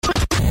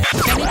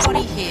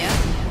Anybody here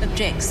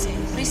objects,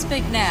 please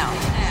speak now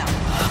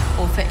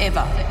or forever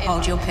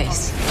hold your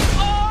peace.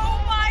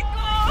 Oh, my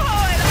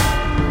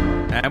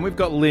God! And we've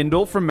got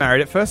Lyndall from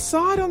Married at First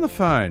Sight on the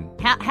phone.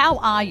 How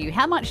are you?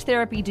 How much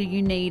therapy do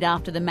you need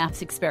after the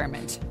MAFS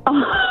experiment?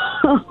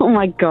 Oh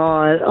my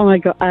God.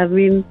 I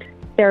mean,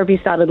 therapy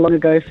started long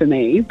ago for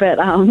me, but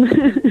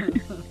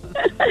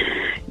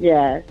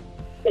yeah.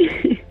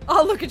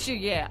 Oh, look at you,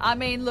 yeah. I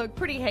mean, look,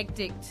 pretty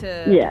hectic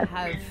to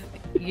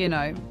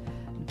have,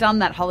 done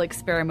that whole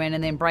experiment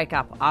and then break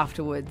up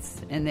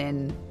afterwards, and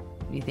then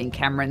you think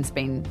Cameron's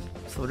been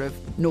sort of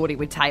naughty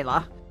with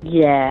Tayla.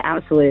 Yeah,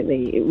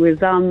 absolutely. It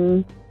was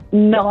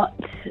not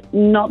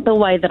the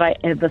way that I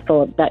ever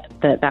thought that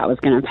was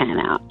going to pan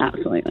out.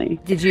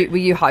 Absolutely. Were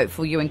you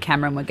hopeful you and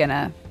Cameron were going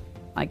to,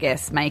 I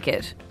guess, make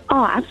it?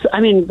 Oh, absolutely.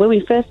 I mean, when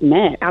we first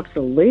met,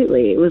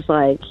 absolutely. It was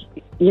like,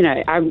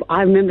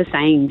 I remember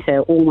saying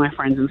to all my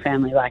friends and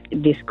family, like,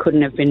 this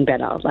couldn't have been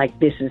better. Like,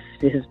 this is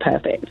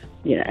perfect,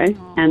 Aww.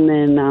 And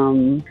then,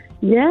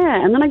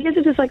 and then I guess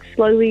it just like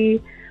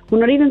slowly, well,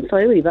 not even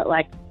slowly, but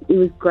like it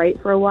was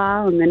great for a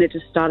while, and then it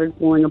just started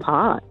falling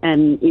apart.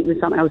 And it was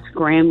something I was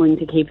scrambling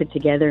to keep it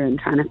together and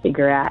trying to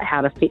figure out how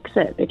to fix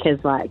it,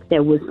 because like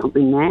there was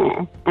something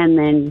there. And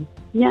then,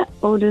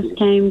 all just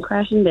came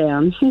crashing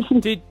down.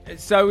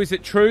 So is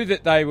it true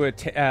that they were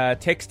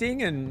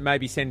texting and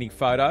maybe sending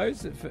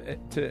photos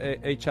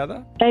to each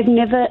other?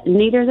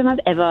 Neither of them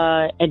have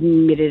ever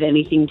admitted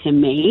anything to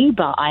me,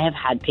 but I have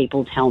had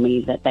people tell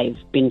me that they've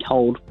been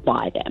told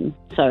by them.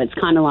 So it's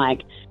kind of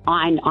like,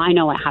 I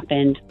know what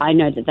happened. I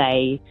know that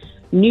they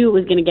knew it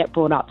was going to get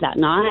brought up that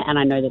night, and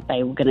I know that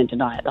they were going to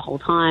deny it the whole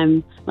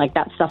time. Like,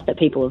 that's stuff that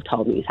people have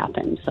told me has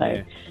happened.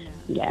 So,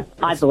 yeah,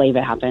 I believe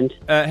it happened.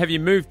 Have you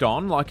moved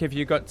on? Like, have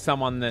you got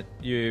someone that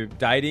you're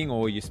dating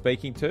or you're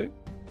speaking to?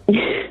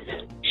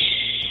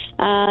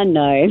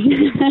 No.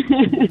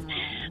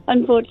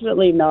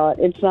 Unfortunately not.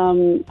 It's, I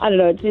don't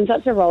know, it's been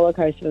such a roller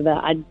coaster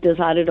that I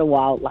decided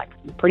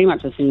pretty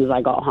much as soon as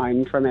I got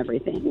home from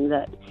everything,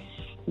 that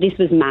this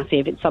was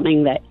massive. It's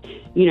something that,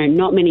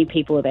 not many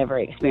people have ever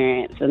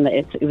experienced, and that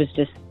it was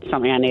just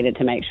something I needed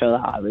to make sure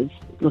that I was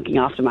looking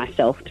after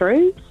myself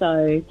through.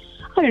 So,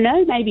 I don't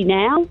know, maybe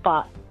now,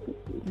 but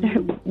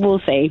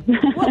we'll see.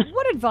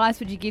 What advice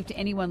would you give to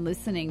anyone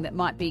listening that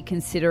might be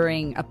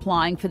considering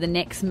applying for the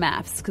next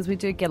MAFS? Because we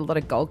do get a lot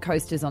of Gold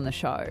Coasters on the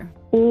show.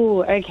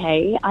 Oh,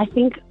 okay. I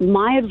think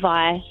my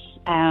advice,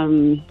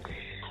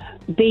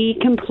 be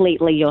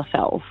completely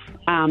yourself.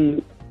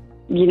 And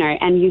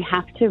you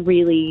have to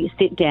really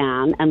sit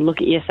down and look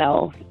at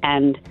yourself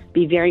and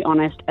be very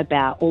honest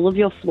about all of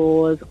your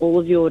flaws, all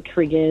of your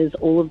triggers,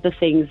 all of the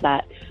things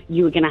that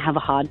you are going to have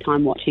a hard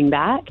time watching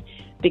back,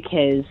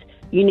 because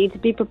you need to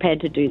be prepared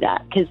to do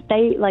that. Because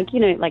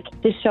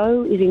the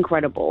show is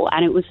incredible,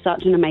 and it was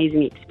such an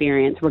amazing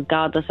experience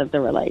regardless of the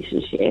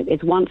relationship.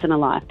 It's once in a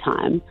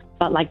lifetime.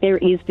 But, there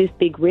is this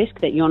big risk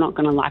that you're not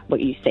going to like what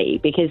you see,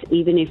 because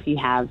even if you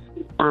have,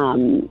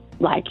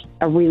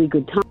 a really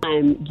good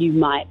time, you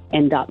might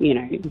end up,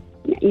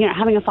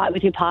 having a fight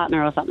with your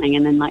partner or something,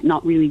 and then,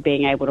 not really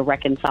being able to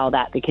reconcile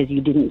that because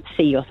you didn't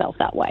see yourself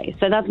that way.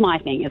 So that's my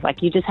thing, is,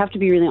 you just have to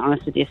be really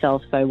honest with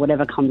yourself, so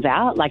whatever comes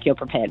out, you're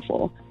prepared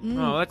for.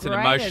 Oh, that's an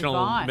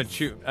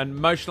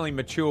emotionally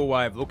mature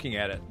way of looking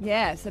at it.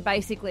 Yeah, so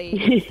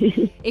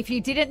basically, if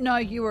you didn't know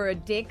you were a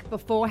dick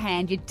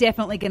beforehand, you're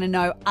definitely going to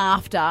know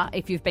after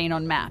if you've been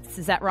on MAFS.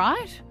 Is that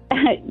right?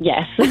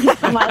 Yes.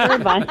 My other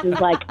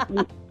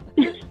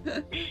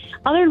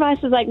advice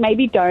is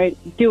maybe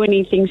don't do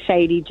anything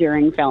shady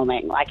during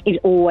filming. It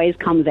always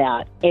comes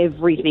out.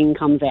 Everything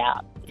comes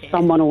out. Yeah.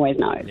 Someone always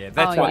knows. Yeah,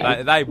 that's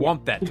what they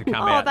want that to come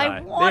out.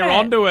 They're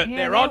onto it. Yeah,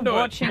 they're onto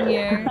watching it.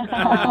 You.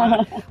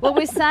 Well,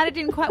 we're sad it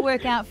didn't quite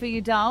work out for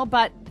you, Dal,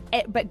 but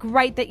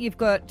great that you've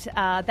got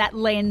that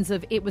lens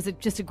of it was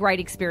just a great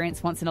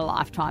experience once in a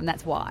lifetime.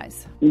 That's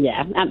wise.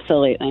 Yeah,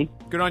 absolutely.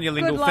 Good on you,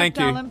 Lyndall. Good luck, Thank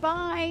darling. you.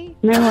 Bye.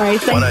 No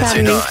worries. Thanks for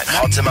having me. 1029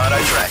 Hot Tomato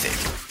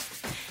Traffic.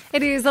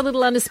 It is a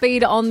little under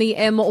speed on the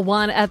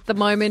M1 at the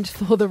moment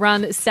for the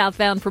run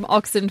southbound from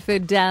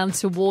Oxenford down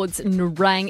towards Nerang.